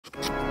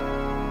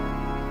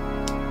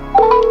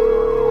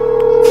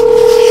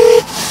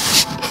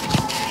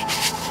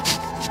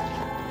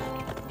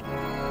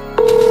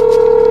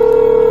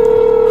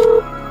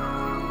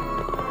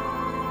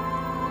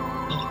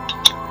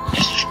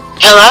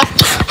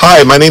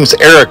Hi, my name's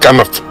Eric. I'm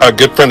a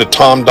good friend of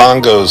Tom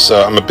Dongo's.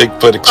 I'm a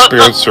Bigfoot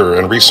experiencer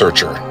and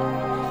researcher.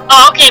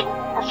 Oh, okay.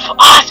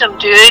 Awesome,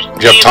 dude.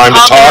 Do you have time to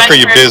talk, or are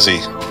you busy?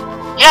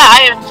 Yeah,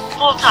 I have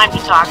full time to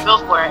talk. Go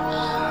for it.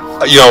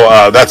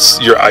 That's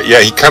your.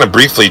 Yeah, he kind of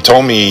briefly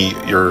told me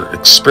your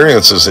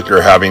experiences that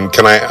you're having.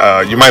 Can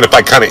I? You mind if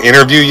I kind of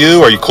interview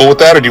you? Are you cool with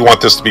that, or do you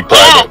want this to be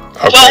private?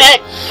 Yeah, okay. Go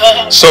ahead.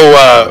 So,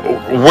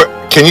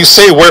 can you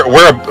say where?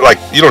 Like,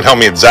 you don't tell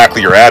me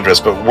exactly your address,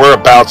 but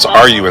whereabouts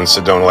are you in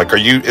Sedona? Like, are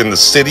you in the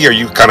city? Are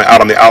you kind of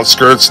out on the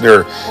outskirts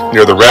near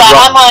the Red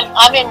Rock?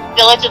 I'm in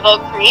Village of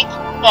Oak Creek,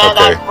 and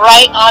Okay. I'm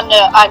right on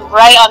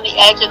the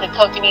edge of the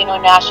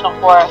Coconino National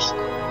Forest.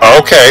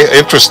 Okay,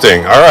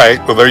 interesting. All right,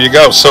 well, there you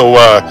go. So,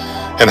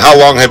 and how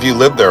long have you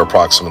lived there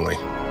approximately?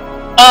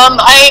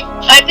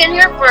 I've been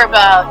here for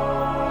about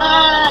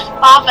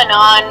off and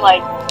on,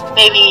 like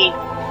maybe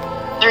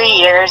 3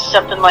 years,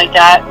 something like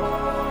that.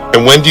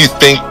 And when do you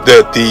think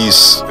that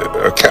these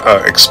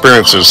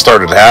experiences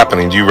started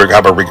happening? Do you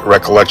have a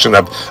recollection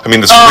of? I mean,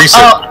 this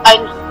recent.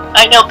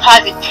 I know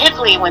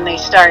positively when they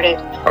started.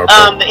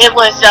 Okay. It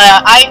was,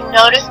 I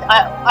noticed,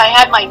 I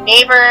had my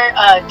neighbor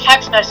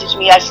text message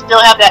me. I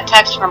still have that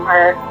text from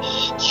her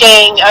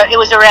saying, it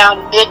was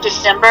around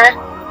mid-December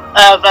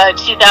of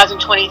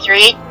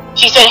 2023.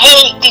 She said,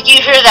 "Hey, did you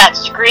hear that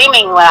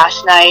screaming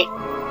last night?"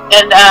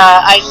 And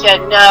I said,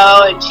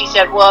 "No." And she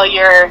said, "Well,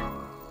 your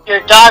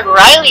dog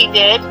Riley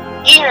did.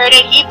 He heard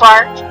it. He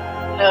barked."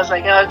 And I was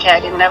like, "Okay, I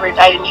didn't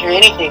hear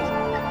anything."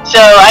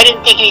 So I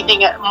didn't think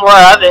anything more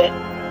of it.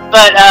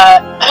 But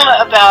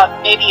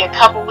about maybe a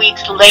couple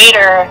weeks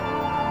later,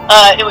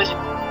 it was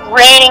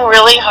raining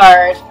really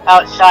hard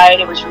outside.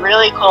 It was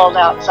really cold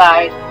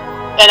outside.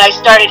 And I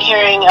started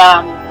hearing,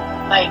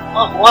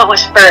 what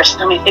was first?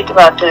 Let me think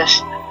about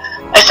this.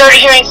 I started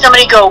hearing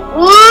somebody go,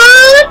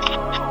 whoop,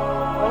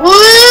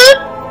 whoop,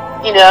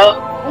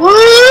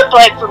 whoop,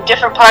 like from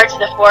different parts of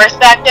the forest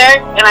back there.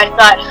 And I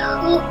thought,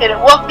 and it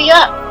woke me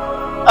up.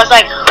 I was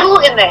like, who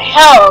in the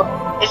hell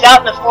is out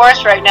in the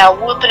forest right now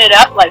whooping it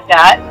up like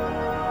that?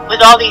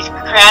 With all these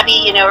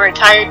crabby,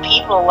 retired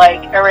people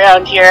like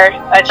around here.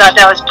 I thought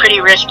that was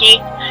pretty risky.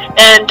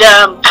 And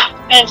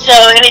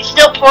it's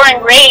still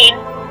pouring rain.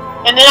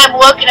 And then I'm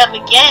woken up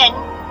again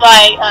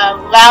by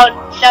loud,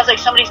 sounds like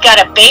somebody's got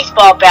a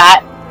baseball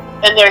bat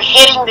and they're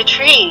hitting the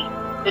tree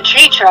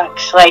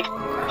trunks, like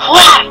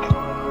whack,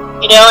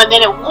 and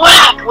then it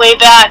whack way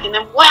back and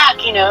then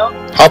whack,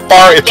 How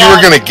far, if you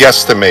were going to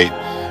guesstimate,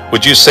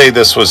 would you say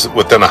this was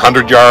within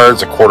 100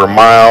 yards, a quarter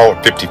mile,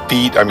 50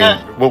 feet? I mean,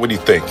 what would you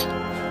think?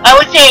 I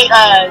would say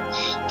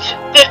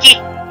 50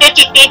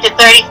 feet to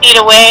 30 feet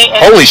away.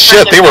 Holy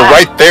shit, they were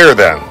right there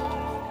then.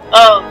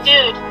 Oh,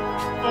 dude.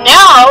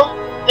 Now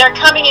they're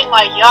coming in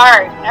my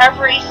yard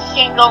every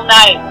single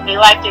night. They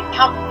like to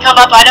come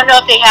up. I don't know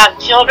if they have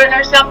children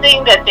or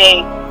something that they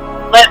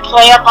let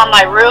play up on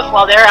my roof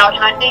while they're out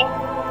hunting,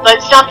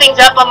 but something's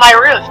up on my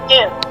roof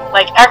too.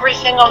 Like every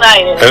single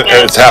night.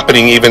 And it's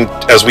happening even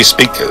as we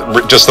speak,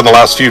 just in the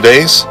last few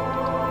days?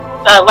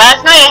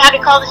 Last night I had to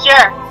call the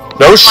sheriff.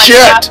 No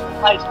shit!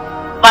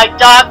 My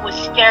dog was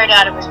scared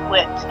out of his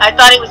wits. I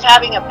thought he was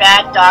having a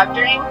bad dog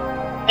dream.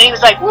 And he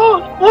was like, woo,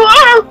 woo,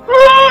 woo,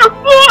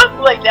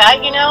 woo, like that,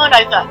 and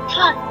I thought,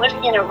 fuck,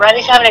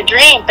 Riley's having a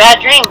dream,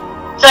 bad dream.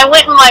 So I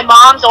went in my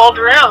mom's old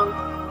room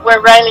where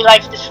Riley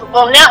likes to sleep.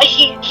 Well, now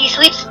he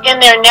sleeps in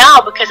there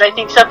now because I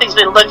think something's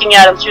been looking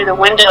at him through the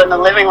window in the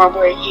living room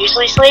where he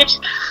usually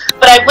sleeps.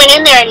 But I went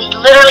in there and he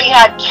literally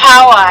had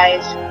cow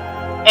eyes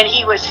and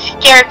he was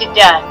scared to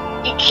death.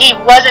 He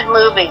wasn't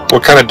moving.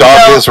 What kind of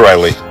dog is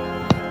Riley?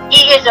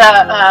 He is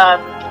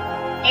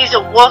he's a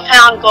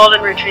wolfhound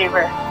golden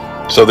retriever.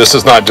 So this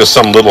is not just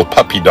some little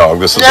puppy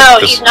dog. He's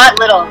not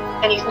little,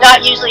 and he's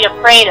not usually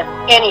afraid of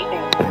anything.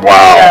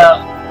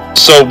 Wow.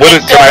 So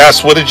can I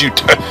ask? What did you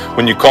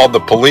when you called the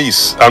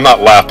police? I'm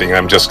not laughing.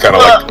 I'm just kind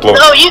of like blowing.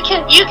 No, you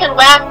can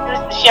laugh.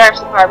 The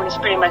sheriff's department is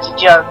pretty much a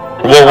joke.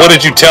 Well, what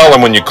did you tell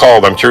them when you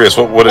called? I'm curious.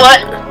 What did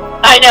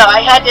I know. I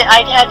had to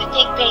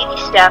take baby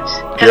steps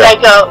because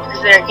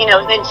they're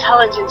the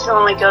intelligence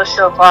only goes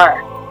so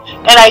far.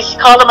 And I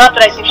called them up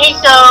and I said, "Hey,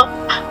 so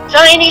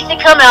somebody needs to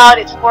come out.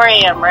 It's 4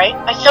 a.m., right?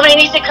 Somebody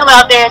needs to come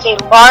out. There's a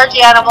large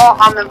animal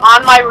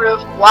on my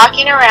roof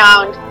walking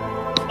around."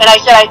 And I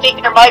said, "I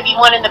think there might be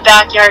one in the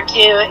backyard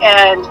too.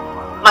 And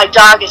my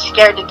dog is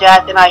scared to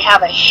death. And I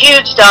have a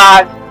huge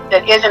dog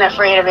that isn't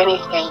afraid of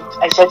anything."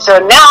 I said, "So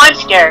now I'm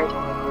scared."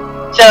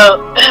 So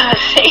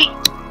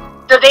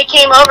they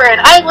came over,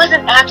 and I was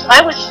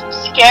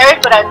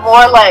scared, but I'm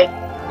more like,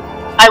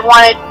 I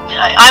want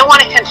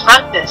to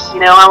confront this,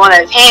 I want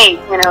to,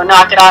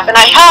 knock it off. And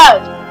I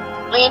have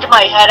leaned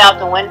my head out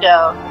the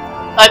window.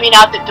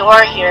 Out the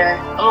door here.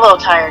 I'm a little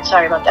tired.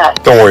 Sorry about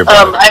that. Don't worry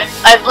about it.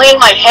 I've leaned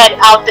my head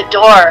out the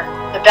door,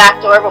 the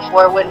back door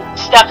before, when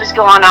stuff is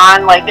going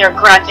on, like they're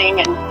grunting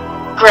and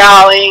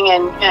growling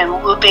and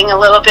whooping a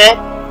little bit.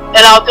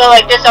 And I'll go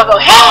like this. I'll go,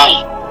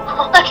 "Hey,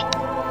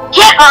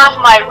 get off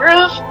my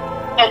roof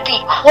and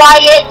be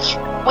quiet.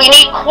 We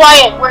need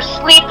quiet. We're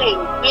sleeping.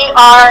 We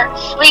are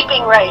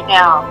sleeping right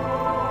now."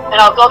 and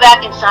I'll go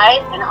back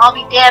inside, and I'll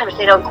be damned if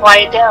they don't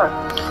quiet down.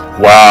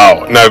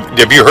 Wow. Now,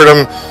 have you heard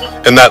them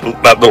in that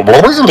little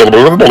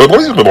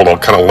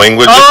kind of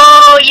language?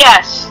 Oh,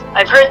 yes.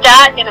 I've heard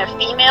that in a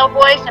female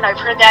voice, and I've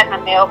heard that in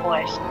a male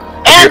voice.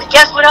 And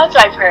guess what else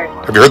I've heard?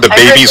 Have you heard the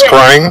babies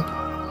crying?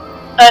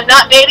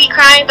 Not baby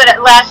crying, but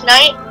last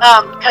night,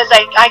 because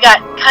I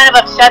got kind of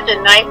upset a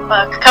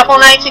couple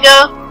nights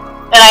ago,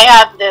 and I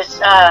have this,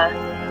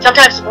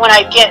 sometimes when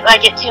I get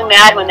too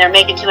mad when they're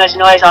making too much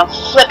noise, I'll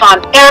flip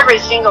on every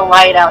single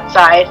light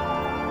outside,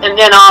 and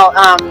then I'll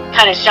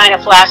kind of shine a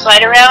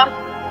flashlight around.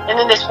 And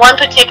then this one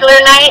particular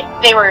night,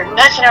 they were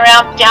messing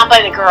around down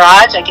by the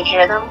garage. I could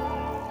hear them.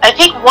 I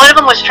think one of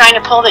them was trying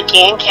to pull the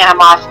game cam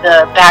off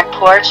the back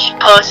porch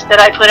post that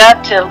I put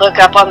up to look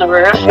up on the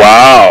roof.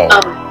 Wow.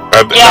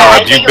 Have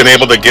you been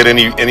able to get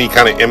any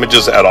kind of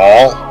images at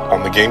all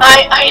on the game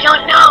cam? I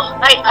don't know.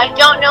 I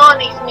don't know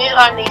on these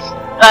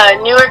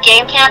newer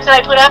game cams that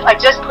I put up. I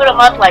just put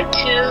them up like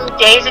 2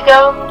 days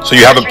ago. So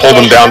you haven't pulled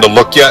them down to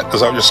look yet?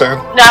 Is that what you're saying?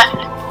 Not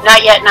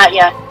yet.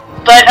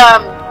 But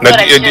now,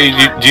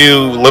 do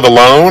you live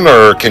alone,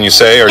 or can you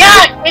say? Or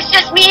it's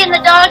just me and the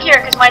dog here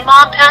because my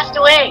mom passed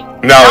away.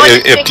 Now,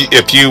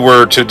 if you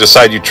were to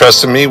decide you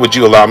trusted me, would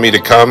you allow me to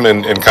come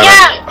and kind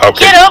of?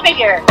 Okay. Get over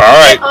here. All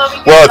right.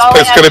 Well,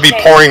 it's going to be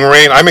pouring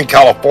rain. I'm in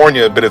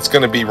California, but it's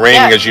going to be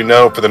raining, as you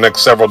know, for the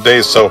next several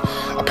days. So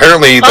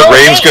apparently the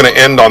rain's going to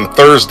end on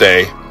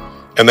Thursday,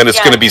 and then it's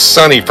going to be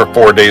sunny for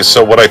 4 days.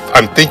 So what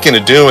I'm thinking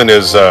of doing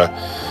is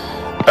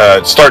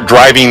start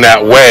driving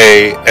that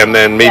way, and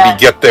then maybe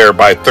get there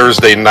by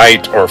Thursday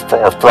night or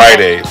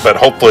Friday. But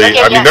hopefully,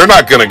 they're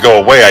not going to go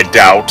away, I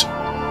doubt.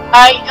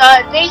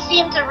 They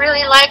seem to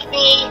really like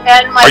me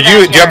and my. Do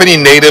you have any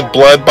native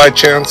blood by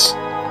chance?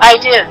 I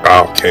do.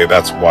 Okay,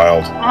 that's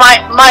wild.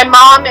 My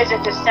mom is a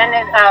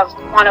descendant of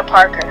Juana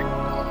Parker.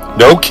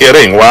 No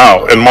kidding!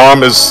 Wow. And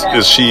mom is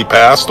she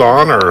passed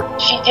on, or?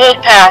 She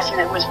did pass, and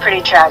it was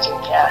pretty tragic.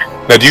 Yeah.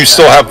 Now, do you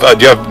still have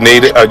do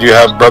you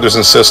have brothers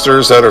and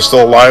sisters that are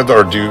still alive,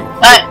 or do you?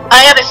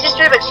 I have a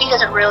sister, but she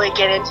doesn't really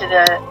get into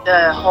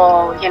the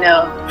whole,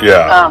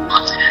 Yeah.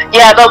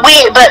 But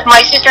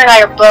my sister and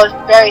I are both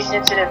very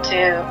sensitive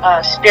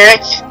to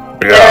spirits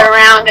that are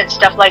around and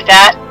stuff like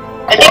that.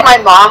 I think my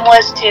mom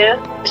was too,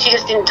 but she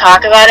just didn't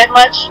talk about it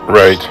much.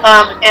 Right.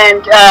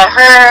 And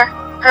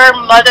her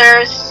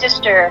mother's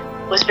sister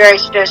was very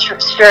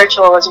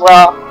spiritual as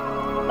well.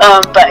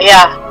 But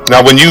yeah.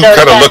 Now, when you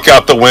kind of look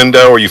out the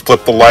window or you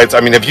flip the lights,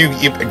 have you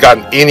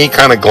gotten any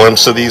kind of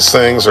glimpse of these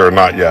things, or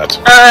not yet?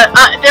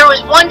 There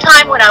was one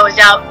time when I was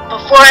out,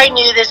 before I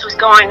knew this was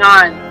going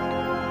on,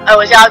 I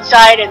was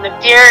outside and the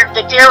deer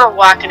were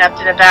walking up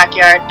to the back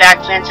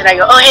fence, and I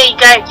go, oh, hey,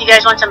 you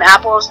guys want some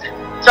apples?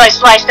 So I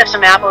sliced up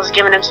some apples,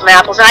 giving them some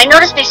apples, and I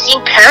noticed they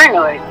seemed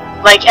paranoid.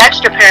 Like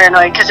extra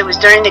paranoid, because it was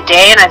during the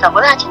day, and I thought,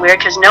 well, that's weird,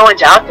 because no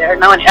one's out there.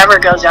 No one ever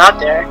goes out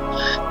there.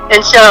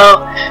 And so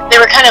they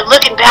were kind of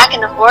looking back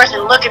and forth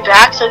and looking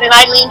back. So then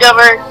I leaned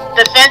over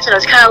the fence and I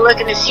was kind of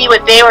looking to see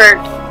what they were,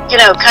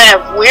 kind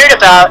of weird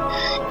about.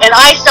 And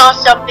I saw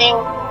something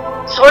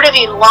sort of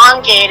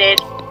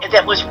elongated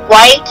that was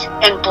white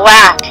and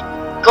black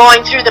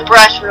going through the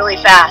brush really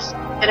fast.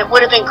 And it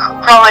would have been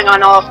crawling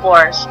on all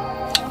fours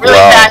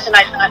really fast. And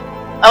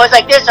I was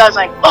like this. I was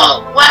like,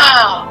 oh,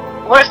 wow.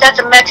 What if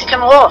that's a Mexican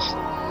wolf?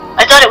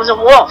 I thought it was a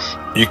wolf.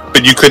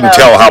 But you couldn't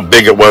tell how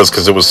big it was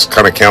because it was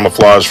kind of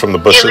camouflaged from the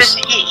bushes?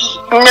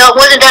 No, it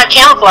wasn't that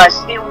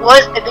camouflaged. It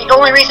was, the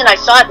only reason I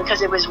saw it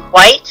because it was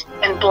white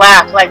and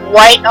black, like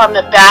white on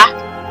the back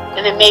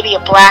and then maybe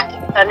a black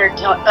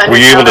undertone. Were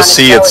you able to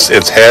see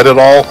its head at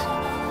all?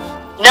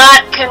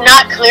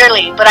 Not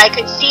clearly, but I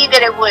could see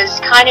that it was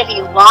kind of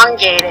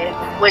elongated,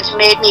 which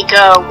made me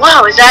go,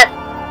 wow, was that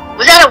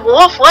a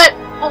wolf? What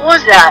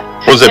was that?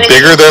 Was it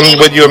bigger than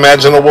what you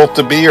imagine a wolf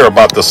to be, or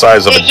about the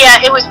size of it?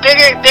 Yeah, it was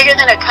bigger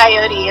than a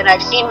coyote, and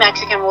I've seen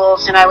Mexican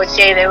wolves, and I would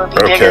say they would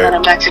be bigger than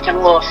a Mexican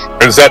wolf.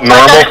 Is that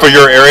normal for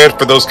your area,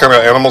 for those kind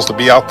of animals to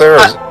be out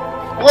there?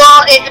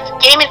 Well,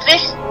 Game and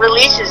Fish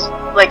releases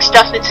like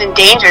stuff that's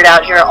endangered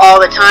out here all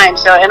the time.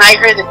 So, and I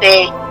heard that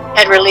they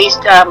had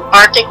released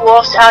Arctic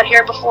wolves out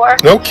here before.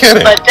 No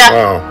kidding. But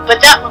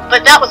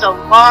that was a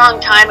long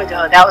time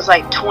ago. That was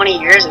like 20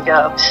 years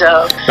ago.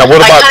 So now,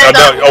 what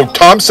about?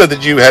 Tom said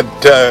that you had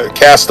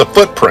cast a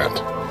footprint.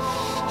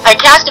 I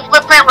cast a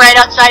footprint right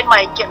outside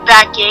my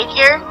back gate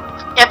here,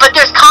 but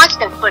there's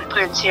constant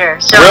footprints here.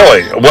 So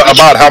really,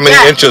 about how many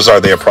inches are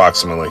they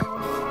approximately?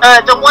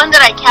 The one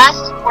that I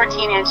cast is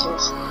 14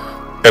 inches.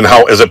 And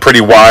how is it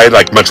pretty wide,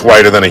 like much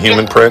wider than a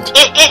human print?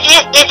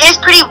 It is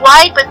pretty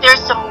wide, but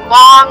there's some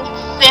long,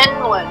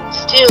 thin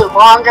ones too,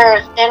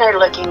 longer, thinner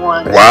looking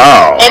ones.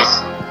 Wow.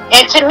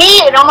 And to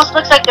me, it almost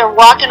looks like they're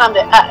walking on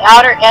the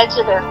outer edge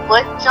of their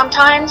foot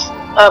sometimes.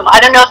 I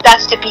don't know if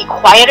that's to be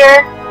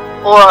quieter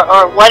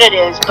or what it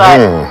is,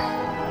 but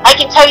I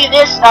can tell you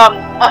this.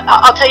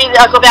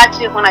 I'll go back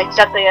to when I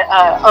set the.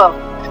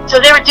 So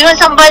they were doing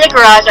something by the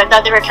garage. I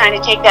thought they were trying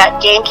to take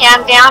that game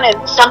cam down, and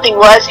something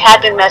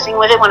had been messing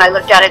with it when I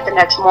looked at it the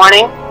next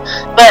morning.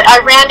 But I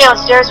ran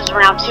downstairs. It was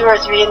around 2 or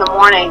 3 in the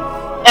morning,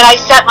 and I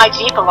set my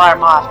Jeep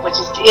alarm off, which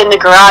is in the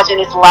garage,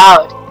 and it's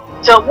loud.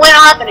 So it went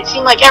off, and it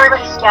seemed like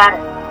everybody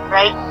scattered,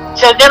 right?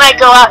 So then I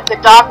go out, the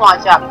dog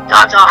wants out, the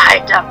dog's all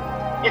hyped up.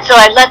 And so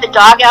I let the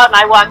dog out, and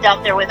I walked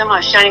out there with him. I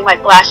was shining my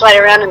flashlight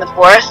around in the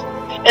forest,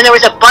 and there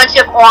was a bunch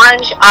of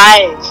orange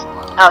eyes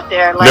out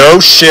there. Like, no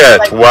shit,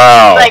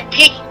 wow. Like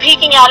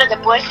peeking out of the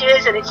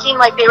bushes, and it seemed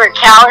like they were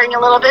cowering a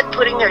little bit,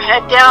 putting their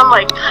head down,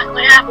 like,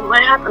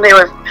 what happened?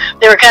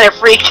 They were kind of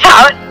freaked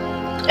out.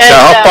 And,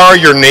 now, how far are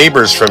your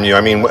neighbors from you? I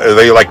mean, are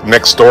they like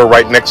next door,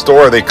 right next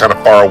door, or are they kind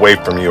of far away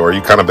from you? Or are you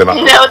kind of been...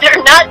 No,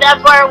 they're not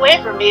that far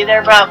away from me.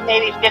 They're about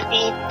maybe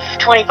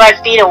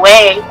 25 feet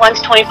away.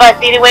 One's 25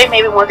 feet away,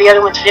 maybe the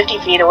other one's 50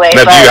 feet away.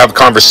 Now, do you have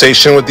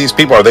conversation with these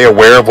people? Are they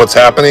aware of what's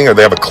happening? Or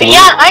they have a clue?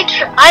 Yeah,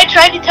 I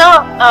tried to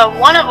tell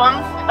one of them,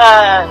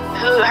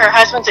 who her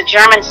husband's a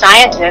German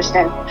scientist,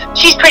 and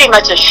she's pretty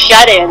much a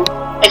shut-in,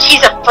 and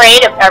she's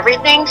afraid of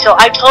everything. So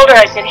I told her,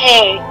 I said,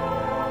 hey...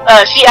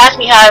 she asked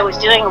me how I was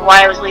doing and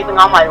why I was leaving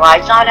all my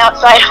lights on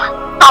outside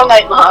all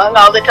night long,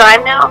 all the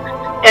time now.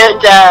 And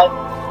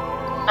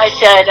I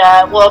said,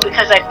 well,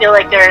 because I feel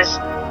like there's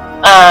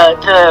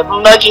the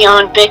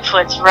muggy-owned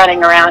Bigfoots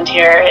running around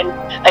here. And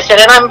I said,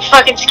 and I'm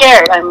fucking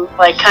scared. I'm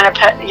like kind of,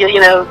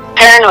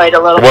 paranoid a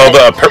little bit.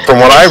 Well, from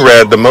what I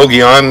read, the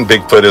Mogollon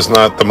Bigfoot is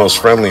not the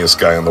most friendliest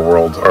guy in the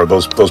world, or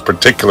those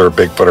particular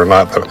Bigfoot are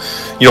not.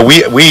 We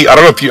I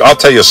don't know if you. I'll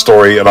tell you a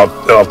story, and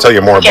I'll tell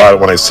you more about it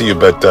when I see you.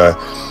 But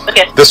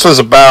this was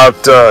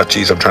about, I'm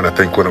trying to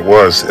think when it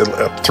was.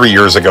 3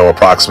 years ago,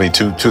 approximately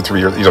 3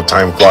 years.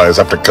 Time flies.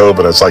 After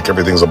COVID, it's like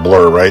everything's a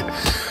blur, right?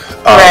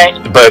 Right.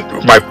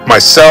 But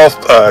myself,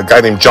 a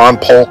guy named John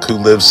Polk who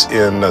lives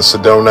in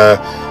Sedona,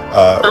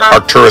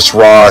 Arcturus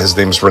Raw, his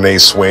name's Renee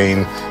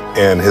Swain,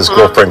 and his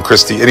girlfriend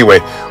Christy. Anyway,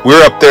 we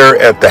were up there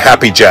at the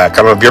Happy Jack. I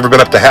don't know, have you ever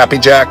been up to Happy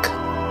Jack?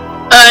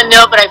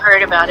 No, but I've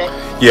heard about it.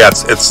 Yeah,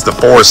 it's the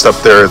forest up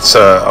there. It's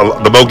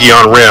the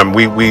Mogollon Rim.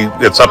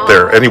 It's up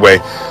there. Anyway,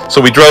 so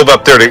we drove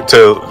up there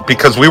to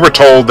because we were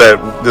told that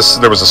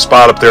there was a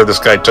spot up there. This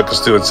guy took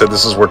us to and said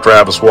this is where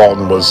Travis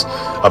Walton was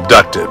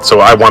abducted. So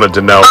I wanted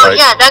to know. Oh, right?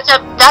 Yeah,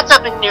 that's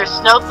up in near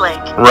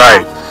Snowflake.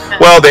 Right.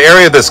 Well, the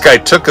area this guy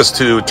took us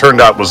to turned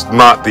out was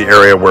not the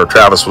area where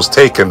Travis was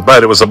taken,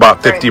 but it was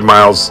about 50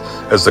 miles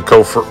as the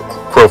crow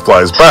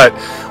flies. But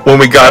when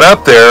we got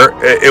up there,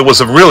 it was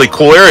a really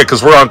cool area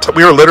because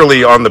we were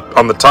literally on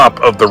the top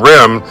of the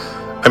rim.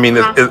 I mean,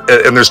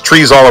 and there's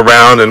trees all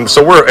around, and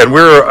so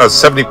we're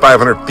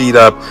 7,500 feet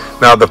up.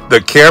 Now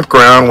the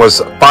campground was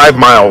 5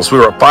 miles. We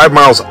were 5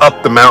 miles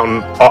up the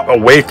mountain,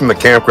 away from the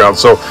campground.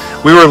 So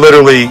we were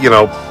literally,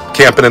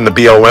 camping in the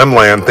BLM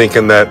land,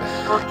 thinking that,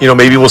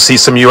 maybe we'll see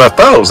some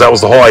UFOs. That was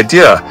the whole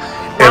idea.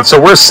 And so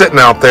we're sitting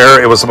out there.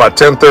 It was about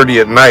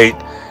 10:30 at night.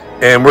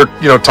 And we're,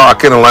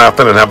 talking and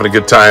laughing and having a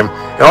good time.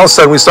 And all of a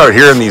sudden, we started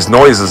hearing these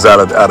noises out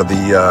of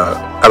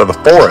the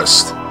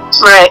forest.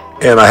 Right.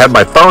 And I had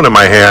my phone in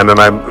my hand, and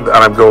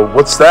I go,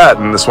 "What's that?"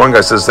 And this one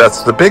guy says,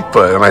 "That's the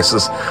Bigfoot." And I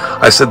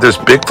said, "There's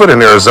Bigfoot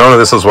in Arizona."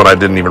 This is what I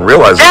didn't even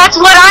realize. That's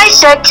what I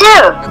said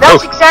too.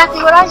 That's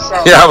exactly what I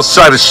said. Yeah, I was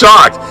kind of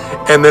shocked.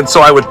 And then so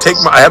I would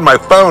I had my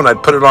phone,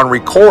 I'd put it on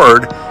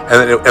record,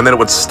 and then it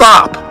would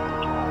stop.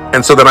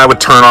 And so then I would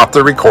turn off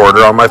the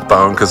recorder on my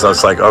phone because I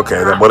was like,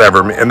 okay, then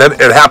whatever. And then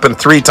it happened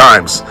 3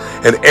 times.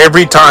 And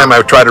every time I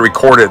would try to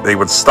record it, they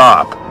would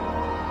stop.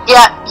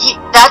 Yeah,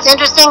 that's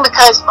interesting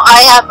because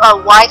I have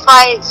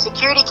Wi-Fi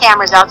security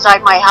cameras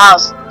outside my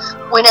house.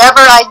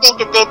 Whenever I think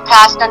that they've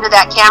passed under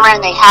that camera,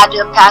 and they had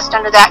to have passed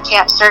under that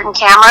certain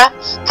camera,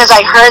 because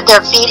I heard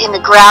their feet in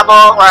the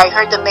gravel, or I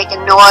heard them make a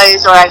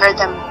noise, or I heard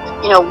them,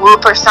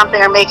 whoop or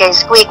something, or make a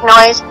squeak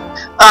noise.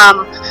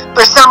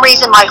 For some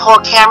reason, my whole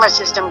camera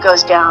system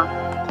goes down.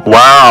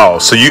 Wow!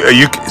 So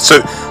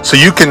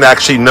you can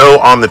actually know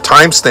on the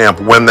timestamp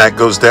when that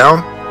goes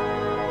down?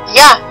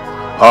 Yeah.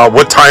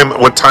 What time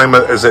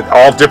is it?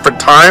 All different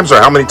times,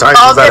 or how many times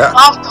does that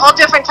happen? All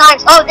different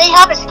times. Oh, they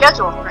have a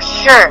schedule for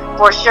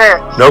sure.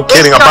 No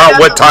kidding. About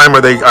what time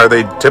are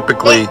they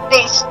typically?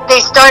 They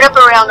start up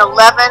around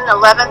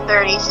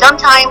 11:30.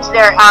 Sometimes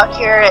they're out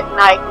here at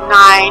night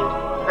 9.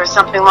 Or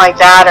something like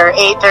that, or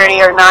 8:30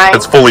 or 9.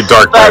 It's fully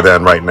dark by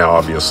then, right now,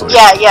 obviously.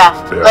 Yeah.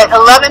 But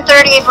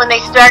 11:30 is when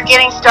they start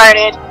getting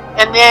started,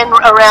 and then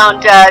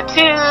around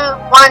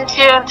 1,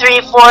 2,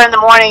 3, 4 in the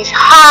mornings,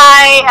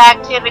 high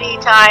activity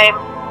time.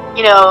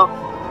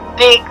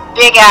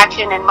 Big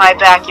action in my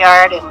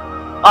backyard and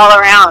all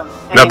around.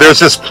 Now there's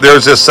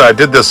this. I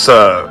did this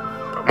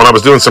when I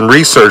was doing some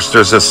research.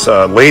 There's this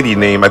lady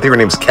named, I think her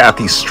name's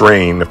Kathy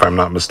Strain, if I'm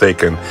not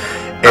mistaken,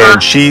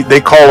 and they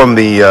call them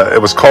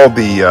it was called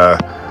the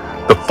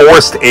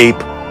Forest Ape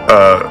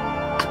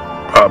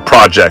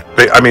Project.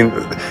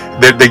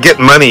 They get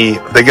money,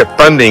 they get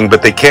funding,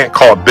 but they can't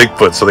call it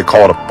Bigfoot, so they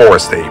call it a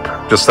forest ape.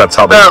 Just that's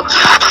how they,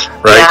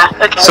 right?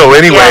 Yeah, okay. So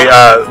anyway,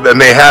 then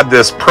they had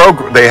this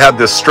they had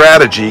this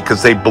strategy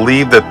because they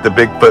believed that the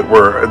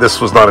Bigfoot this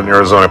was not in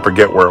Arizona, I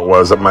forget where it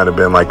was. It might have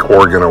been like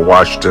Oregon or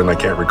Washington, I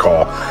can't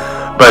recall.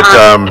 But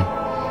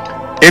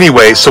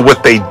anyway, so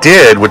what they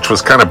did, which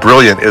was kind of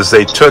brilliant, is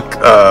they took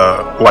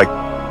like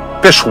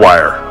fish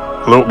wire.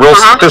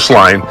 real fish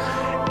line,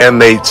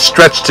 and they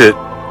stretched it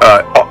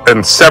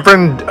in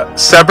seven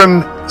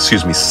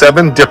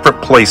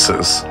different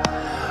places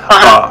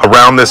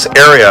around this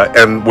area.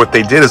 And what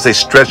they did is they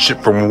stretched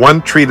it from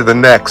one tree to the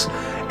next,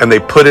 and they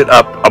put it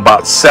up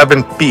about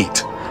 7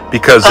 feet,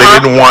 because they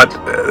didn't want,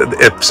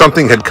 if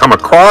something had come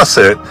across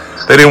it,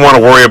 they didn't want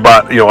to worry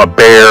about, a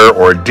bear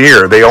or a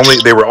deer. They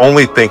were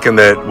only thinking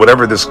that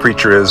whatever this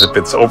creature is, if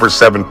it's over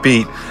 7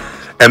 feet.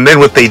 And then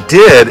what they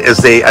did is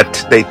they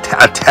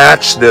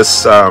attached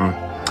this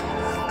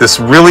this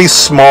really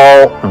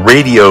small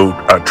radio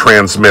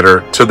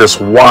transmitter to this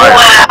wire.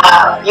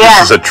 Wow. Yeah.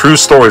 This is a true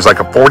story. It's like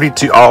a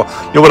 42. You know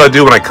what I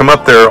do when I come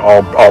up there?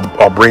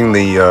 I'll bring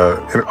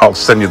I'll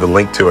send you the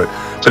link to it.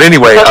 But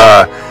anyway,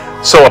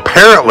 so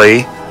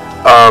apparently,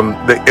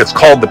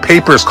 the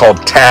paper is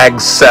called Tag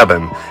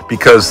 7,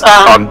 because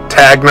on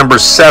tag number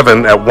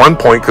 7 at one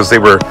point, because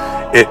it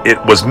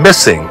was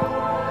missing.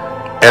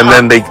 And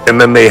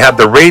then they had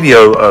the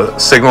radio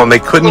signal, and they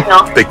couldn't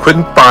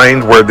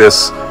find where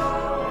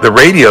the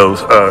radio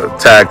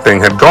tag thing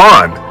had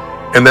gone.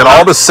 And then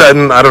all of a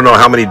sudden, I don't know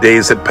how many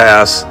days had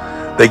passed,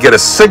 they get a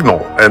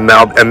signal, and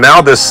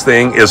now this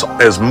thing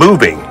is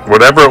moving.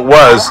 Whatever it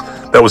was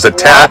that was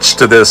attached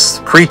to this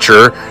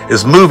creature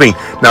is moving.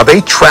 Now they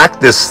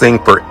tracked this thing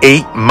for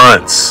 8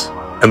 months,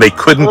 and they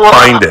couldn't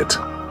find it.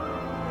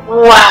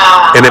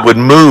 Wow! And it would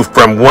move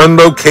from one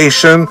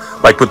location,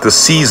 like with the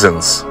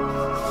seasons.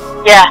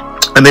 Yeah.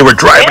 And they were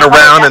driving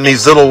around in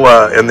these little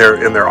in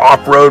their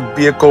off-road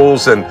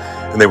vehicles, and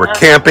they were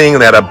camping,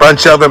 and they had a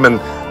bunch of them, and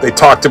they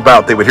talked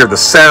about they would hear the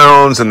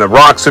sounds, and the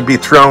rocks would be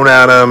thrown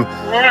at them,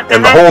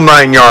 and the whole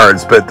 9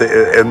 yards.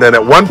 And then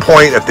at one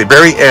point, at the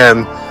very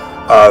end,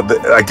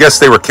 I guess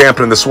they were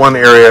camping in this one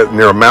area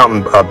near a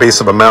mountain,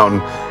 base of a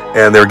mountain,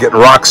 and they were getting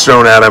rocks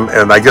thrown at them,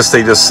 and I guess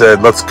they just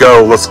said, let's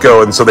go.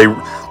 And so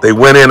they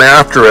went in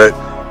after it.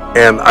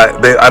 And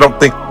I don't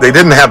think they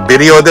didn't have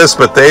video of this,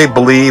 but they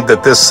believe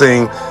that this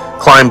thing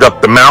climbed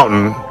up the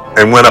mountain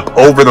and went up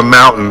over the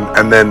mountain,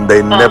 and then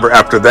they never,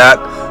 after that,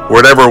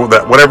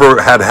 whatever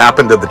had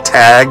happened to the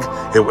tag,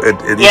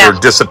 it either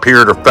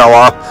disappeared or fell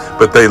off,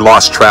 but they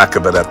lost track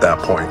of it at that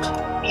point.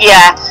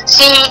 Yeah,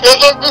 see,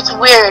 it's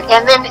weird.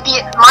 And then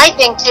my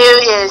thing too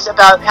is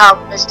about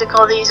how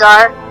mystical these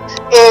are.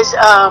 Is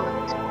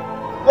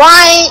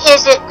why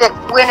is it that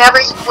wherever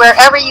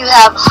you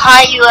have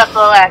high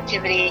UFO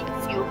activity,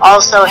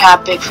 also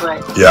have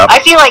Bigfoot? Yeah. I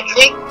feel like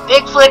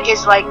Bigfoot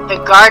is like the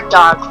guard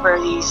dog for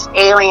these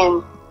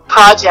alien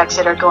projects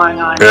that are going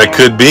on. Yeah, it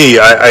could be.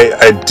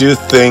 I do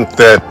think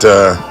that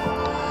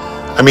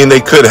they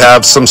could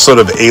have some sort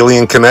of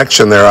alien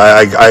connection there.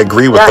 I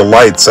agree with the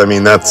lights. I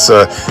mean, that's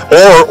or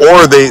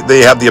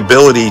they have the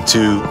ability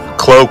to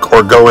cloak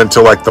or go into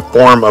like the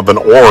form of an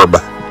orb.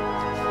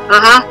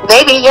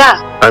 Maybe, yeah.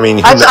 I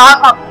mean,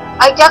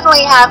 I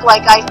definitely have,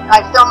 like,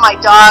 I filmed my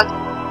dog.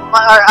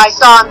 Or I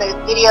saw on the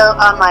video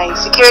on my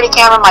security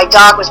camera, my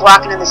dog was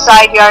walking in the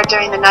side yard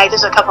during the night.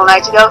 This was a couple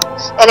nights ago.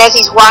 And as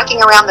he's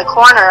walking around the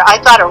corner, I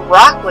thought a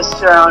rock was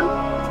thrown.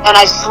 And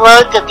I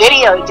slowed the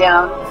video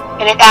down,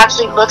 and it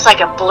actually looks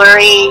like a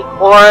blurry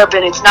orb,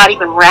 and it's not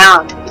even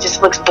round. It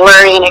just looks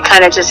blurry, and it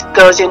kind of just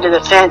goes into the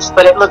fence.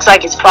 But it looks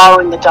like it's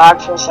following the dog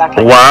for a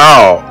second.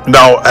 Wow.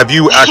 Now, have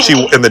you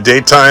actually, in the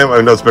daytime,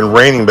 I know it's been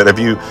raining, but have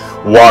you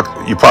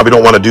walked, you probably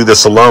don't want to do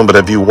this alone, but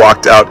have you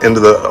walked out into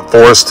the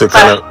forest to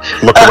kind of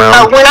look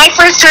around? When I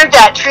first heard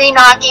that tree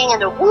knocking and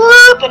the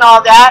whoop and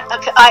all that,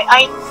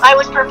 I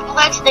was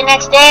perplexed the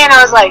next day, and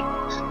I was like,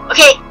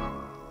 okay,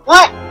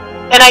 what?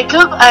 And I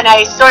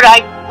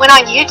went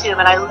on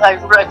YouTube, and I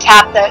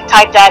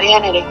typed that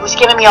in, and it was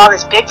giving me all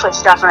this Bigfoot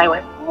stuff, and I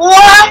went,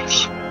 what?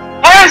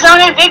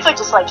 Arizona and Bigfoot,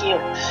 just like you.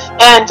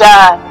 And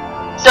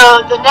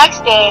so the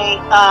next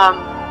day,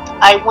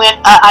 I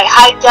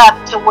hiked up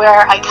to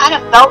where I kind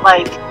of felt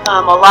like a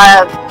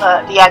lot of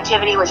the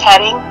activity was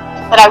heading,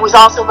 but I was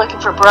also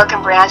looking for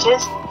broken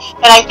branches,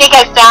 and I think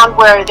I found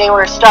where they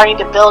were starting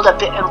to build a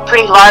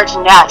pretty large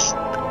nest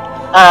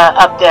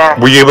up there.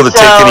 Were you able to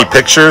take any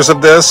pictures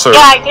of this? Or?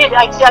 Yeah, I did.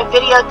 I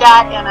videoed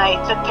that, and I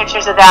took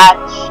pictures of that.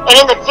 And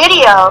in the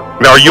video...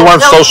 Now, are you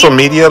on social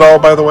media at all,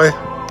 by the way?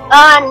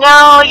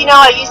 No,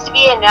 I used to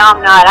be, and now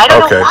I'm not. I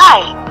don't know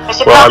why.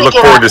 I look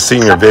forward to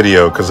seeing your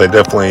video, because I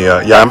definitely,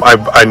 I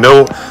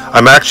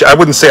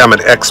wouldn't say I'm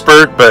an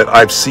expert, but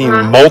I've seen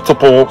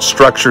multiple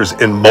structures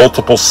in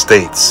multiple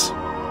states.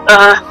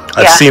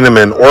 I've seen them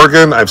in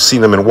Oregon, I've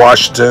seen them in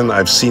Washington,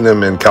 I've seen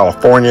them in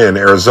California, in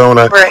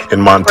Arizona,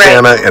 in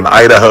Montana, in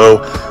Idaho.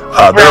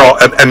 They're all,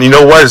 and you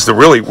know what is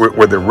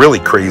where they're really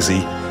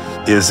crazy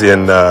is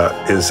in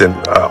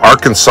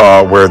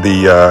Arkansas, where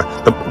the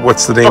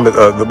what's the name of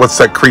what's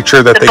that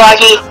creature that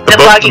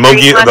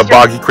the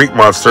Boggy Creek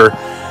Monster.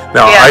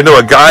 Now I know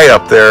a guy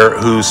up there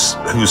who's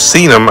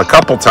seen them a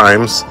couple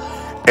times,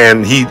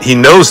 and he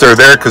knows they're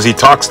there because he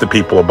talks to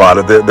people about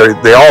it.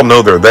 They all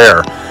know they're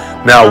there.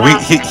 Now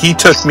he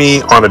took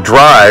me on a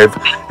drive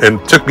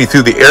and took me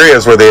through the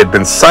areas where they had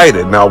been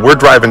sighted. Now we're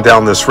driving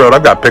down this road.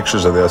 I've got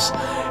pictures of this,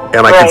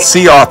 and I can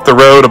see off the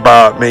road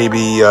about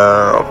maybe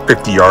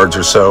 50 yards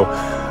or so.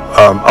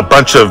 a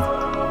bunch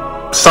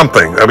of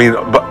something. I mean,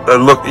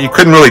 look, you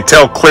couldn't really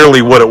tell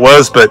clearly what it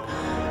was, but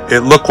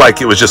it looked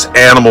like it was just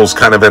animals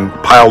kind of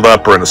piled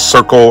up or in a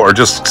circle or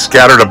just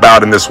scattered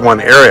about in this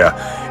one area.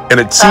 And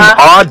it seemed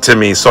odd to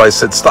me, so I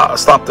said,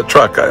 stop the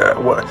truck.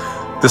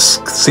 This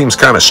seems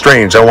kind of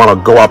strange. I want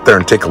to go out there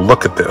and take a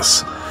look at this.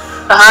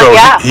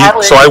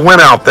 So I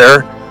went out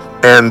there,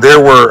 and there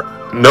were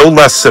no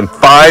less than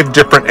 5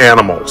 different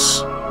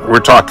animals. We're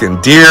talking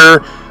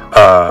deer.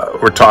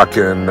 We're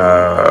talking...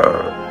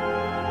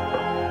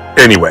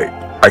 anyway,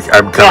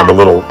 I'm kind of a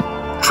little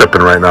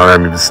tripping right now.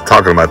 I'm just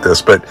talking about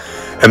this,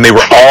 and they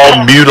were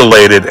all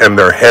mutilated, and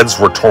their heads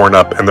were torn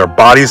up, and their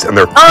bodies and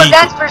their feet. Oh,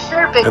 that's for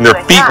sure, Bigfoot. And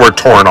their feet were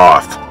torn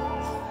off.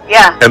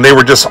 Yeah. And they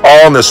were just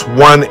all in this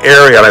one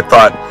area, and I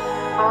thought,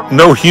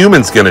 no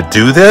human's gonna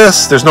do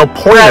this. There's no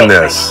point in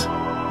this.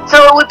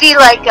 So it would be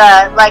like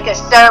a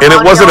ceremonial. And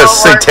it wasn't a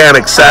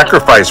satanic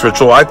sacrifice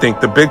ritual. I think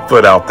the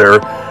Bigfoot out there,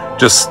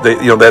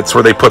 that's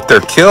where they put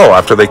their kill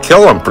after they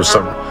kill them for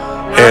some.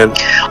 And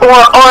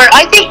or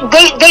I think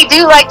they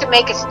do like to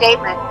make a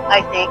statement.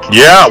 I think.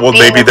 Yeah, well,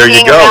 maybe there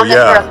you go.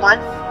 Yeah. For a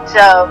month,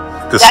 so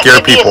to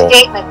scare people. Be a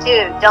statement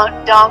too.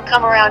 Don't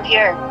come around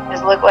here,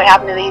 because look what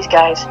happened to these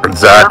guys.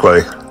 Exactly.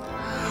 You know?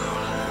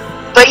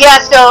 But yeah,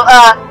 so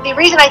the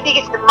reason I think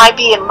it might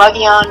be a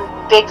Mogollon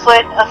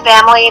Bigfoot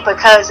family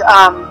because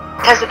of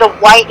the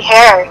white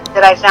hair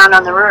that I found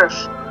on the roof.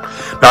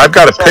 Now I've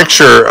got a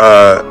picture.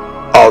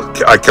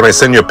 Can I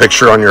send you a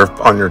picture on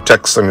your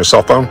text on your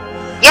cell phone?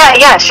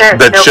 Yeah, sure.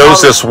 That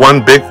shows this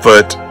one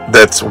Bigfoot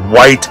that's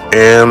white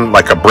and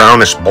like a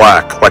brownish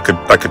black, like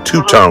a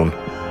two-tone.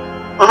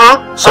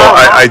 So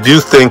I do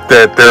think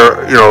that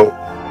there,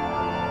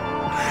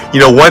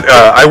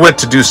 I went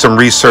to do some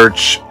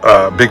research,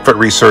 Bigfoot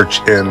research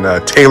in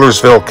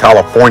Taylorsville,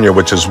 California,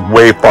 which is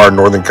way far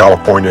northern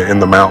California in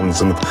the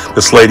mountains, and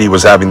this lady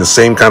was having the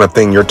same kind of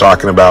thing you're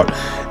talking about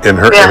in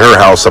her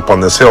house up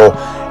on this hill,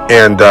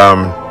 and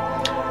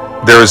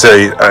there's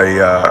a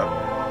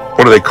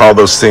what do they call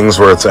those things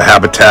where it's a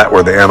habitat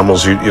where the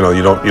animals you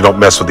don't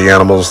mess with the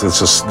animals. It's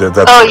just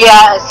that's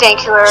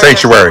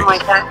sanctuary.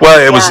 Like that. Well,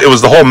 it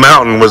was the whole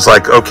mountain was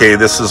like, okay,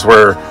 this is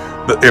where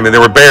there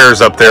were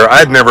bears up there.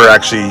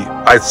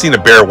 I'd seen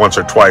a bear once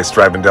or twice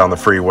driving down the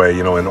freeway,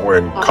 in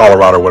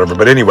Colorado or whatever.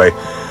 But anyway,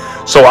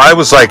 so I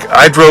was like,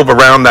 I drove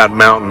around that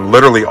mountain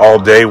literally all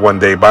day one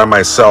day by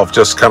myself,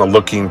 just kind of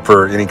looking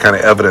for any kind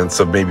of evidence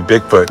of maybe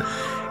Bigfoot.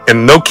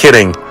 And no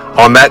kidding,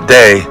 on that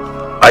day,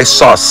 I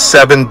saw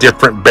 7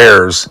 different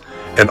bears,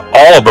 and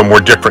all of them were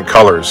different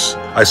colors.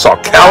 I saw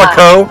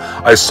calico,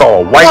 I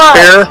saw a white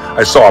bear,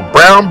 I saw a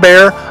brown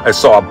bear, I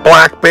saw a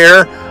black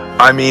bear.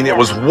 I mean, it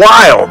was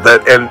wild.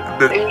 It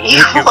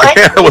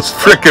was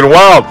freaking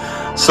wild.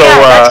 So,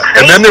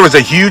 and then there was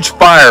a huge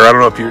fire. I don't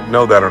know if you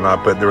know that or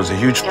not, but there was a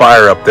huge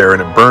fire up there,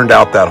 and it burned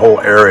out that whole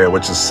area,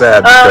 which is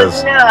sad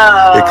because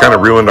it kind of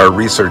ruined our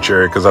research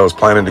area because I was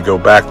planning to go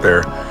back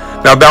there.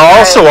 Now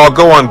also I'll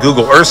go on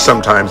Google Earth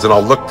sometimes and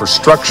I'll look for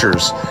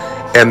structures,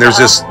 and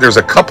there's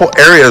a couple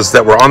areas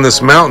that were on this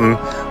mountain.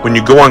 When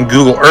you go on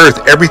Google Earth,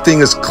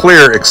 everything is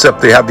clear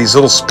except they have these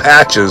little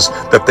patches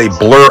that they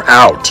blur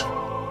out.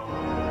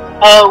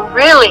 Oh,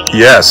 really?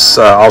 Yes,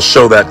 I'll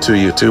show that to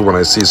you too when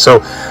I see.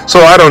 So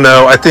I don't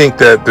know. I think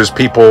that there's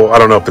people. I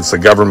don't know if it's the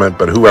government,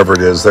 but whoever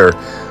it is,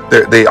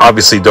 they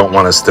obviously don't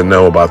want us to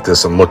know about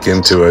this and look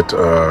into it.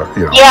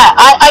 Yeah,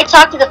 I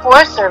talked to the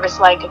Forest Service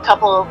like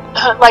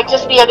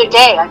just the other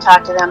day. I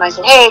talked to them. I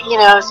said, hey,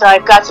 so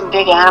I've got some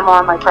big animal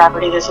on my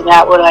property, this and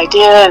that. What do I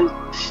do?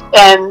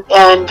 And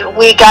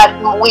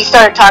we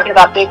started talking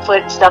about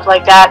Bigfoot and stuff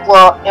like that.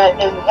 Well,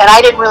 and I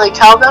didn't really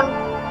tell them.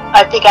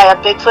 I think I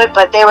have Bigfoot,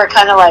 but they were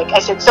kind of like, I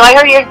said, so I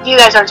heard you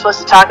guys aren't supposed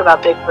to talk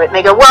about Bigfoot. And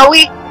they go, well,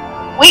 we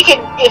can,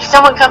 if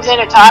someone comes in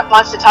and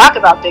wants to talk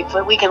about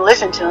Bigfoot, we can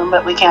listen to them,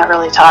 but we can't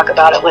really talk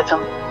about it with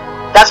them.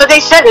 That's what they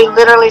said. They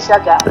literally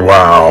said that.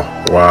 Wow.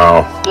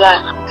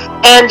 Yeah.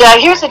 And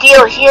here's the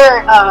deal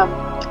here.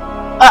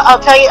 I'll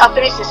tell you, I'll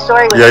finish the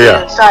story with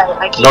you. Sorry,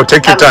 No,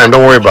 take your time.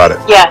 Don't worry about it.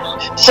 Yeah.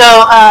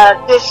 So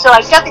I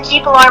set the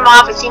Jeep alarm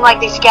off. It seemed like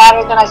they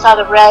scattered. Then I saw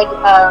the red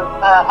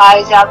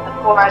eyes out in the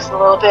forest a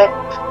little bit.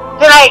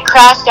 Then I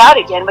crashed out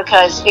again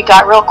because it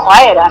got real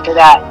quiet after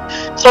that.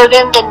 So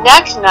then the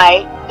next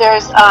night,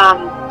 there's like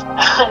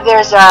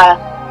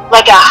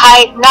a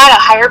high, not a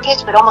higher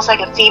pitch, but almost like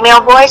a female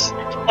voice,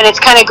 and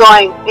it's kind of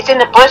going. It's in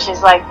the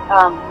bushes, like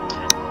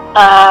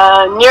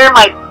near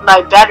my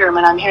bedroom,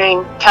 and I'm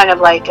hearing kind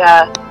of like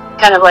a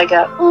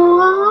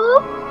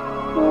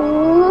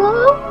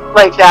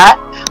like that,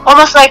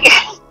 almost like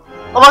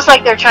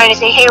they're trying to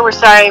say, hey, we're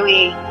sorry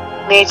we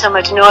made so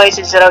much noise.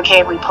 Is it okay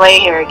if we play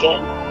here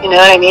again? You know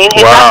what I mean?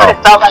 That's what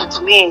it felt like to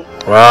me.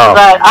 Wow.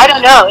 But I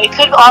don't know. It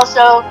could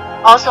also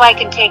I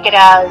can take it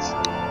as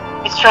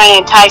it's trying to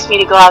entice me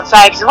to go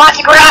outside because it wants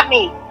to grab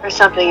me or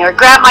something, or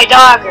grab my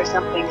dog or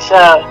something. So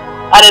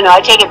I don't know.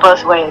 I take it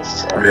both ways.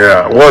 So.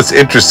 Yeah. Well, it's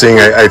interesting.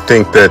 I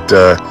think that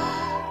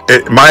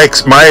my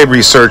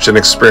research and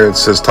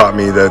experience has taught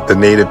me that the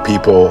native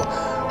people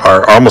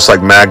are almost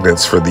like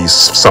magnets for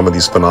some of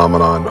these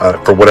phenomenon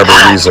for whatever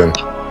reason.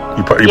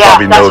 You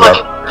probably know that.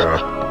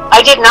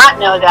 I did not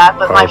know that,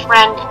 but my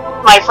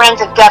friends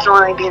have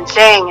definitely been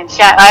saying.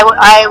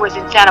 I was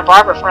in Santa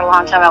Barbara for a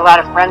long time. I have a lot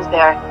of friends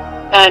there.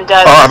 And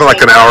I'm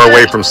like an hour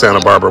away from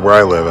Santa Barbara, where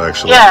I live.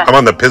 Actually, yeah, I'm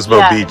on the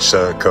Pismo Beach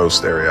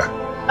coast area.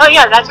 Oh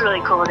yeah, that's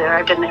really cool there.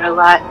 I've been there a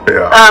lot.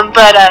 Yeah.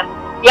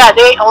 Yeah,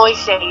 they always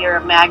say you're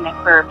a magnet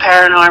for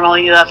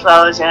paranormal,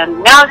 UFOs,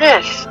 and now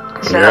this.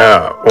 So,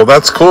 yeah, well,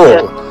 that's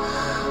cool.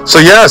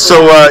 Yeah.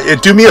 So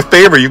do me a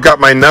favor. You've got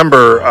my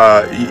number.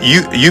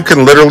 You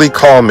can literally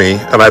call me,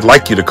 and I'd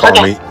like you to call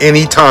me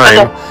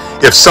anytime.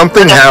 Okay. If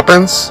something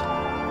happens,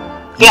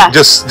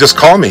 just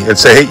call me and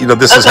say, hey,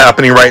 this is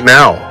happening right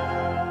now.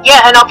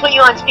 Yeah, and I'll put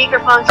you on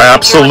speakerphone. So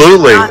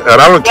absolutely,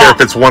 and I don't care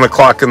if it's 1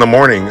 o'clock in the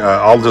morning.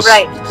 I'll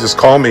just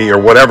call me or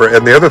whatever.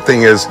 And the other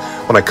thing is,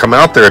 when I come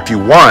out there, if you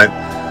want,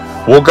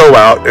 we'll go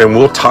out and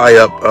we'll tie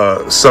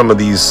up some of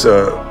these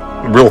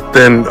real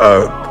thin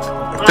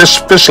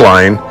fish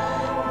line,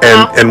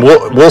 and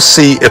we'll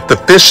see if the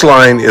fish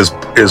line is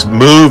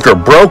moved or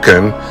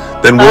broken.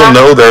 Then we'll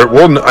know there.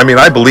 I mean,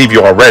 I believe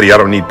you already. I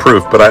don't need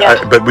proof, but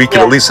but we can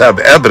at least have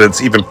evidence,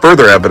 even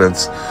further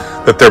evidence,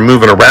 that they're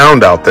moving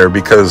around out there,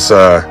 because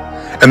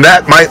and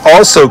that might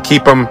also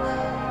keep them.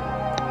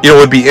 What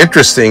would be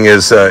interesting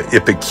is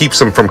if it keeps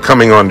them from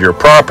coming onto your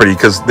property,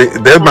 because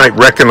they might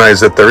recognize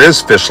that there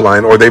is fish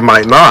line, or they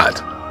might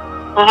not.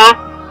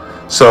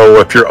 So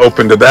if you're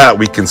open to that,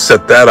 we can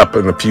set that up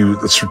in a few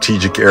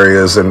strategic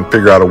areas and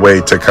figure out a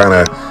way to kind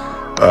of,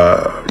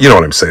 you know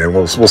what I'm saying.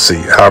 We'll see.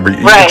 However,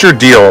 it's your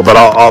deal, but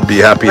I'll be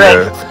happy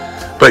to.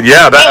 But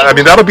yeah, I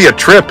mean, that'll be a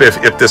trip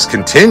if this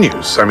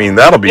continues. I mean,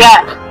 that'll be.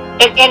 Yeah.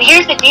 And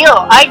here's the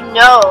deal. I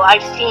know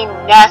I've seen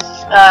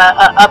nests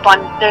up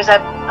on. There's a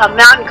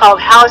mountain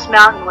called House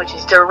Mountain, which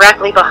is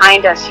directly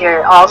behind us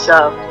here.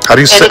 Also. How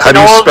do you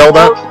spell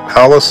that?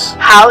 House,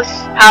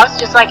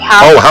 just like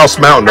house. Oh, House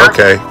Mountain.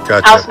 Okay,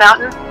 gotcha. House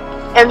Mountain,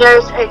 and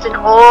it's an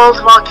old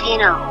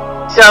volcano.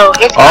 So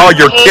it's. Oh,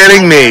 you're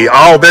kidding me!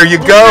 Oh, there you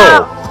go.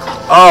 Yeah.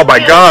 Oh my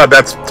God,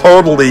 that's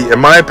totally, in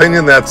my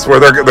opinion, that's where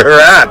they're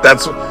at.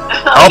 That's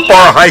how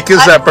far a hike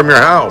is that from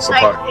your house?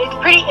 It's a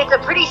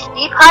pretty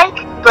steep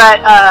hike, but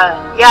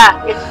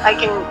I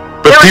can.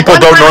 But people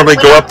don't normally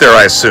go up there,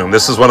 I assume.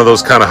 This is one of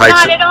those kind of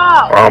hikes. Not at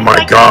all. Oh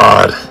my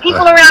God.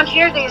 People around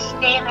here, they just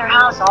stay in their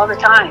house all the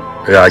time.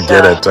 Yeah, I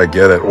get it.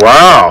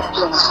 Wow,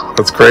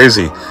 that's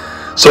crazy.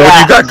 So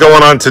what you got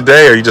going on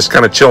today? Are you just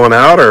kind of chilling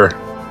out, or?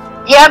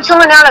 Yeah, I'm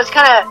chilling out. I was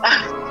kind of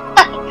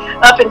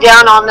up and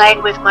down all night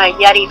with my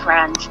Yeti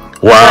friends.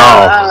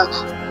 Wow.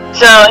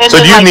 So do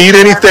you need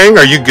anything?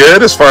 Are you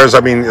good as far as, I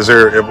mean, is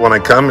there, when I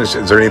come, is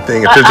there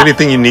anything, if there's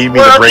anything you need me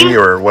to bring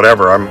you or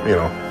whatever,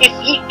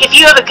 If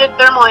you have a good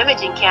thermal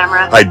imaging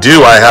camera. I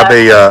do.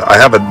 I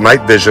have a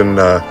night vision,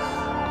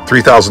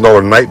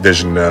 $3,000 night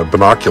vision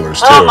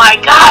binoculars too. Oh my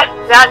God.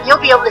 You'll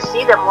be able to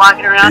see them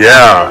walking around.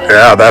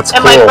 Yeah, that's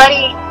cool.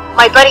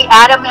 My buddy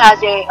Adam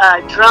has a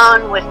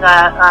drone with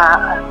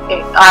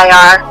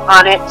IR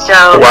on it.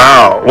 So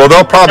wow. Well,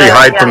 they'll probably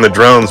hide from the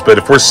drones, but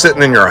if we're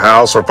sitting in your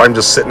house, or if I'm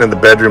just sitting in the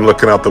bedroom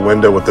looking out the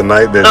window with the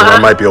night vision, I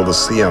might be able to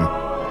see them.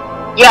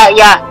 Yeah,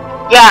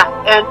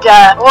 and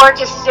or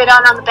just sit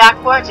on the back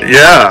porch.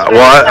 Yeah,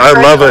 well, I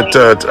love it.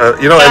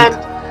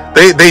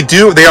 And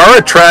they are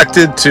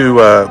attracted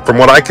to, from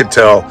what I could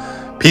tell,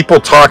 people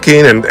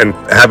talking and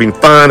having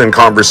fun and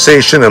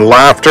conversation and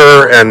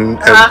laughter and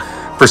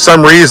for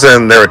some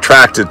reason they're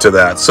attracted to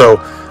that.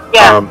 So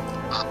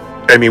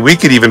I mean, we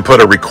could even put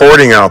a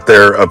recording out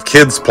there of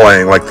kids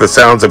playing, like the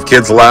sounds of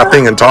kids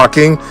laughing and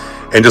talking,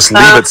 and just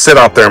leave it sit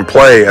out there and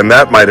play, and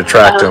that might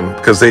attract them,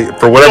 because they,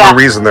 for whatever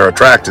reason, they're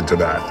attracted to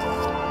that.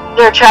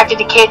 They're attracted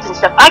to kids and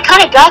stuff. I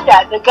kind of got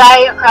that. The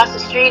guy across the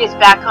street is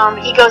back home.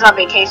 He goes on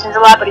vacations a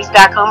lot, but he's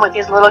back home with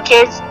his little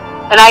kids.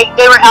 And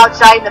they were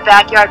outside in the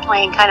backyard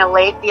playing kind of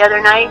late the other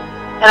night.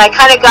 And I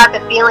kind of got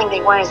the feeling they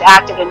weren't as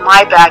active in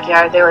my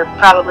backyard. They were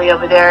probably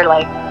over there,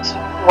 like,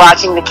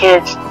 watching the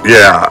kids.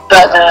 Yeah.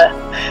 But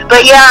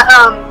yeah,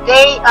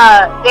 they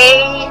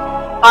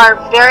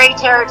are very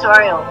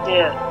territorial,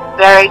 dude.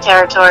 Very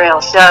territorial.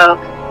 So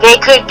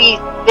they could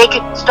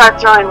start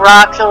throwing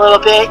rocks a little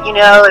bit,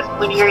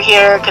 when you're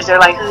here, because they're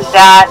like, who's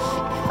that?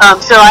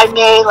 So I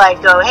may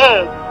go,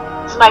 hey,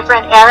 this is my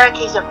friend Eric.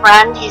 He's a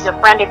friend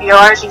of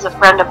yours. He's a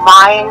friend of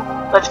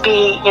mine. Let's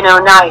be,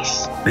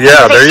 nice.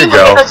 Yeah, there you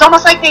go. It's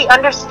almost like they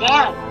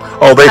understand.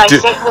 Oh, they do.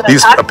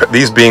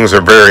 These beings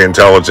are very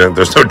intelligent.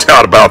 There's no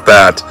doubt about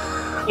that.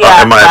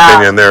 Yeah, in my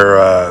opinion,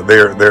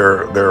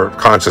 their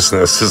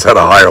consciousness is at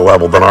a higher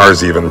level than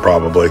ours, even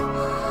probably.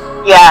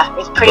 Yeah,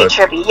 it's pretty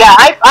trippy. Yeah,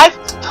 I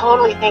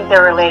totally think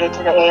they're related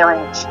to the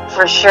aliens,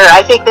 for sure.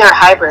 I think they're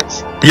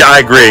hybrids. Yeah, I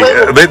agree.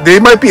 They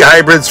might be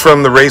hybrids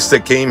from the race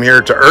that came here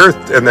to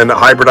Earth and then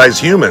hybridized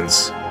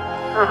humans.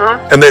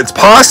 And it's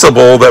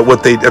possible that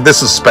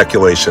this is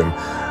speculation,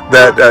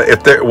 that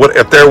if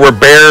there were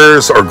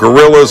bears or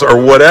gorillas or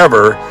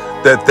whatever,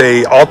 that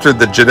they altered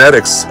the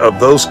genetics of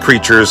those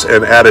creatures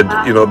and added,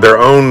 their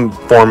own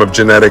form of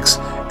genetics,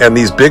 and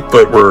these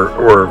Bigfoot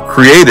were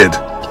created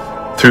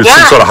through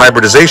some sort of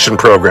hybridization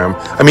program.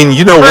 I mean,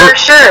 you know,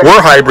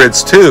 we're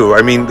hybrids too.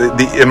 I mean,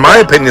 in my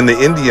opinion, the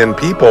Indian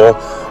people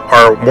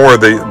are more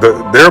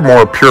they're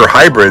more pure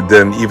hybrid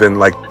than even,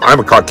 like, I'm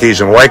a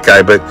Caucasian white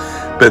guy, but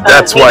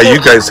that's why you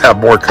guys have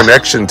more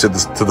connection to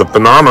the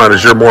phenomenon,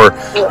 is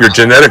your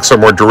genetics are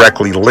more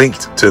directly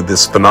linked to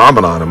this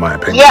phenomenon, in my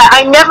opinion. Yeah,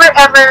 I never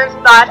ever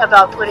thought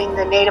about putting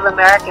the Native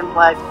American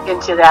blood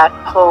into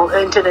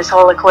this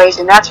whole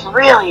equation. That's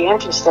really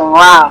interesting.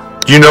 Wow.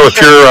 Do you know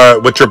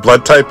if what your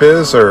blood type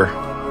is, or?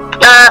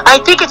 I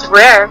think it's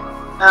rare.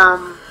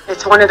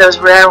 It's one of those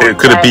rare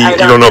ones. Could it be?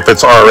 You don't know if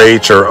it's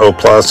RH or O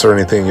plus or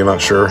anything. You're not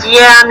sure.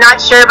 Yeah, I'm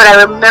not sure, but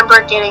I remember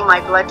getting my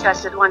blood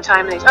tested one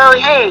time, and they said, "Oh,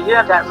 hey, you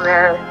have that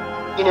rare,"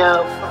 you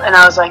know. And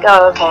I was like,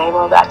 "Oh, okay,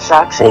 well that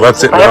sucks." Well,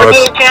 that's it. I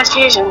need a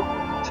transfusion.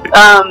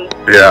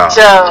 Yeah.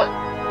 So,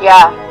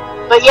 yeah,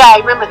 but yeah, I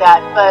remember that,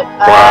 but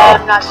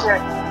I'm not sure.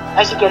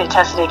 I should get it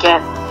tested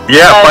again.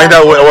 Yeah, find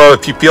out. Well,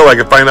 if you feel like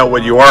it, find out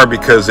what you are,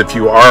 because if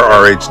you are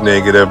RH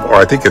negative, or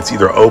I think it's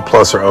either O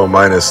plus or O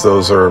minus,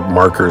 those are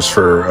markers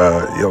for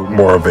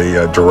more of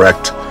a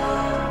direct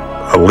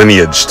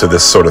lineage to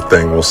this sort of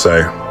thing, we'll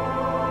say.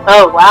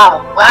 Oh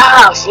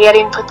wow! See, I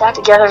didn't put that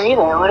together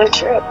either. What a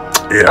trip!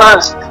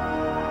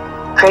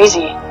 Yeah,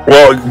 crazy.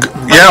 Well,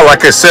 yeah,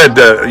 like I said,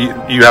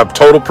 you have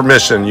total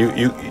permission.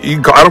 You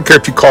I don't care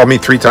if you call me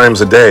 3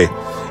 times a day.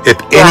 If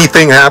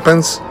anything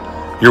happens.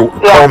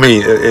 Call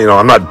me,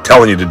 I'm not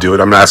telling you to do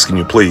it. I'm asking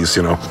you, please,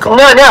 call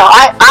me. No,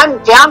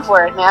 I'm down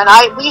for it, man.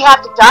 We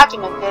have to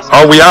document this.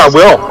 Oh, I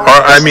will.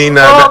 I mean,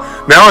 now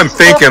I'm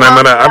thinking I'm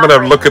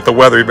gonna look at the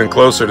weather even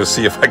closer to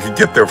see if I could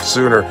get there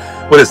sooner.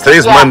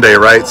 Today's Monday,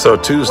 right? So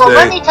Tuesday. Well,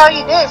 let me tell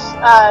you this.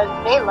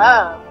 They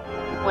love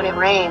when it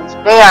rains.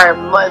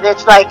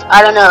 It's like,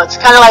 I don't know, it's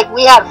kind of like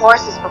we had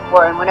horses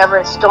before, and whenever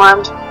it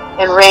stormed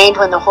and rained,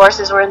 when the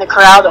horses were in the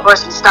corral, the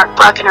horses would start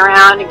bucking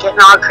around and getting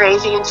all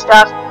crazy and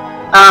stuff.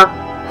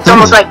 It's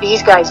almost like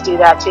these guys do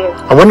that too.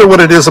 I wonder what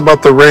it is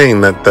about the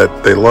rain that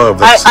they love.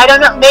 I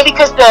don't know. Maybe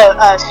because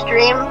the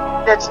stream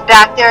that's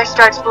back there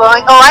starts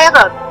flowing. Oh, I have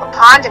a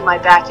pond in my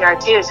backyard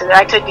too, so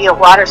that could be a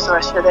water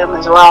source for them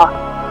as well.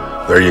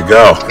 There you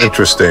go.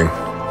 Interesting.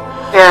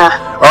 Yeah.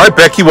 All right,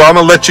 Becky. Well, I'm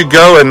gonna let you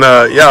go, and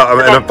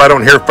and if I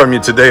don't hear from you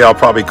today, I'll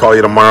probably call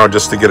you tomorrow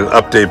just to get an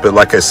update. But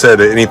like I said,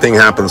 if anything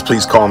happens,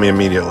 please call me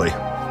immediately.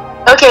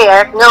 Okay,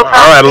 Eric. No problem.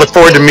 All right. I look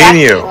forward to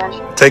meeting you.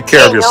 Take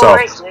care of yourself.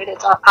 No worries, dude.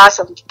 It's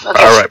awesome.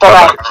 Okay, all right.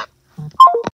 Bye-bye.